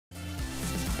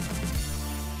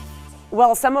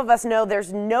Well, some of us know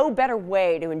there's no better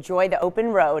way to enjoy the open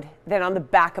road than on the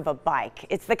back of a bike.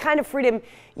 It's the kind of freedom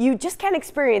you just can't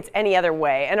experience any other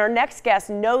way. And our next guest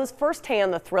knows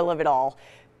firsthand the thrill of it all.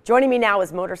 Joining me now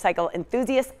is motorcycle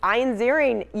enthusiast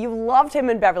Ziering. You loved him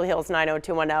in Beverly Hills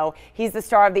 90210. He's the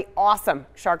star of the awesome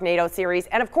Sharknado series.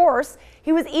 And of course,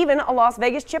 he was even a Las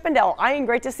Vegas Chippendale. Ian,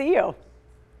 great to see you.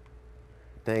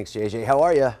 Thanks, JJ. How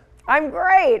are you? I'm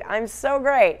great. I'm so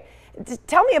great.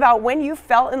 Tell me about when you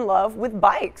fell in love with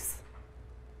bikes.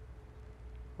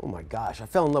 Oh my gosh, I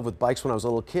fell in love with bikes when I was a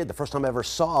little kid. The first time I ever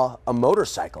saw a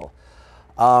motorcycle.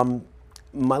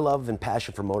 My love and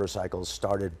passion for motorcycles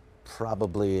started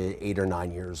probably 8 or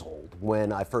 9 years old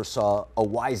when I first saw a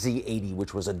YZ80,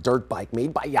 which was a dirt bike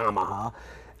made by Yamaha.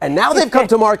 And now they've come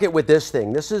to market with this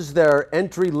thing. This is their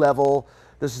entry level,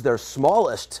 this is their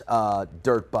smallest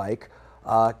dirt bike.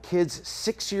 Kids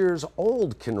 6 years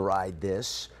old can ride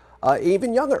this.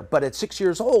 Even younger, but at 6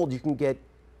 years old, you can get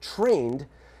trained.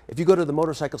 If you go to the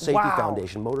Motorcycle Safety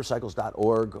Foundation,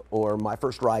 motorcycles.org or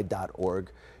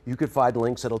myfirstride.org, you could find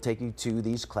links that'll take you to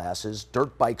these classes,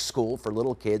 dirt bike school for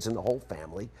little kids and the whole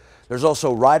family. There's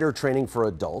also rider training for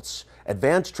adults,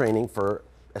 advanced training for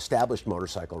established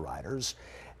motorcycle riders,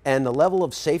 and the level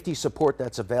of safety support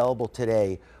that's available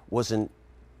today wasn't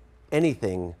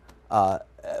anything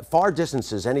far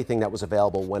distances anything that was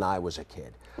available when I was a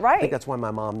kid. Right. I think that's why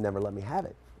my mom never let me have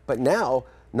it. But now,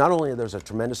 not only there's a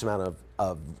tremendous amount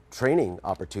of training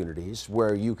opportunities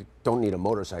where you don't need a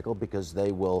motorcycle because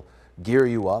they will gear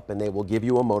you up and they will give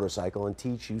you a motorcycle and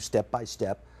teach you step by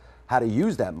step how to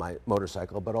use that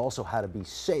motorcycle, but also how to be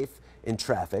safe in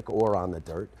traffic or on the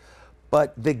dirt.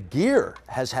 But the gear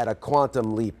has had a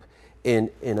quantum leap in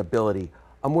ability.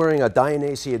 I'm wearing a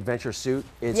Dainese adventure suit.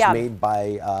 It's made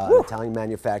by an Italian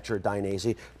manufacturer,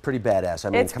 Dainese. Pretty badass.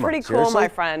 I mean, it's come pretty on, cool, seriously? my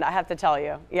friend. I have to tell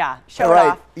you. Yeah, show All it right.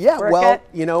 off. Yeah, Work well, it.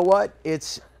 you know what?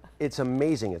 It's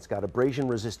amazing. It's got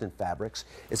abrasion-resistant fabrics.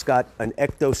 It's got an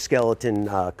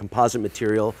ectoskeleton composite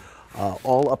material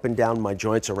all up and down my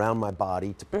joints, around my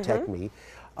body to protect me.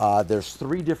 There's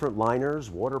 3 different liners,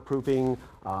 waterproofing,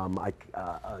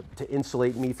 to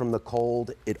insulate me from the cold.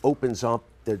 It opens up.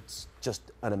 It's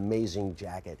just an amazing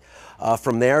jacket.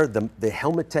 From there, the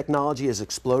helmet technology has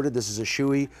exploded. This is a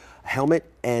Shoei helmet,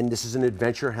 and this is an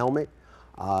adventure helmet.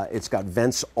 It's got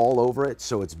vents all over it,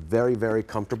 so it's very, very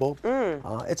comfortable.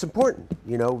 It's important,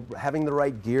 you know, having the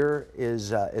right gear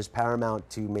is paramount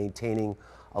to maintaining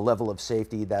a level of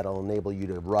safety that'll enable you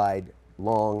to ride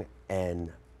long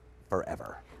and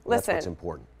forever. That's what's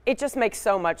important. It just makes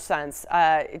so much sense.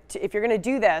 If you're going to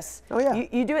do this,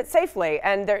 you do it safely.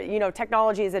 And there, you know,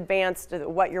 technology is advanced.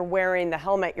 What you're wearing, the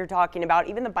helmet you're talking about,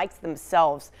 even the bikes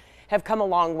themselves have come a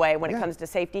long way when it comes to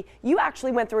safety. You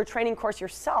actually went through a training course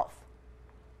yourself.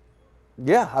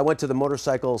 Yeah, I went to the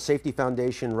Motorcycle Safety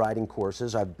Foundation riding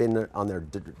courses. I've been on their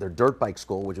dirt bike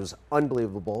school, which was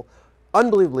unbelievable,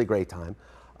 unbelievably great time.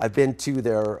 I've been to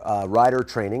their rider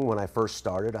training when I first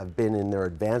started. I've been in their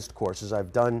advanced courses.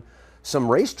 I've done some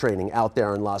race training out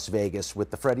there in Las Vegas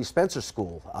with the Freddie Spencer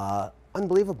School.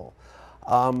 Unbelievable.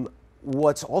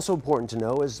 What's also important to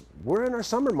know is we're in our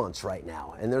summer months right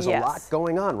now, and there's a lot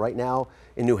going on. Right now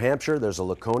in New Hampshire, there's a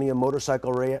Laconia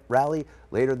motorcycle rally.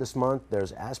 Later this month,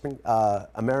 there's Aspen,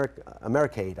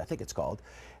 Americade, I think it's called.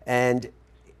 And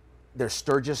there's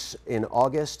Sturgis in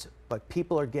August, but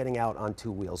people are getting out on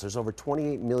 2 wheels. There's over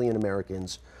 28 million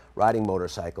Americans riding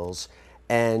motorcycles.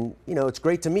 And, you know, it's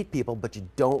great to meet people, but you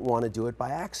don't want to do it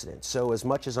by accident. So as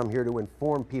much as I'm here to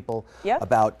inform people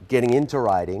about getting into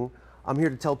riding, I'm here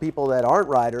to tell people that aren't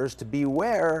riders to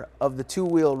beware of the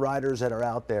 2-wheel riders that are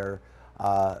out there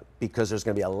because there's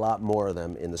going to be a lot more of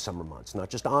them in the summer months, not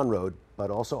just on-road, but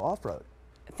also off-road.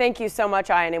 Thank you so much,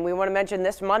 Ian. And we want to mention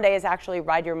this Monday is actually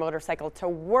Ride Your Motorcycle to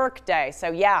Work Day.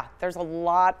 So yeah, there's a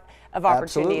lot of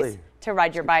opportunities to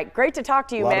ride your bike. Great to talk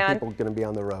to you, man. A lot of people going to be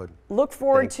on the road. Look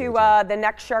forward to the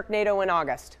next Sharknado in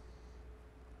August.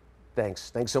 Thanks.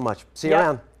 Thanks so much. See you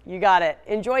around. You got it.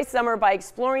 Enjoy summer by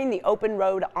exploring the open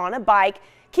road on a bike.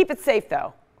 Keep it safe,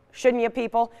 though. Shouldn't you,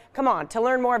 people? Come on. To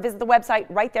learn more, visit the website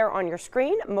right there on your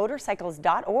screen.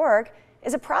 Motorcycles.org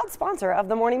is a proud sponsor of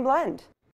The Morning Blend.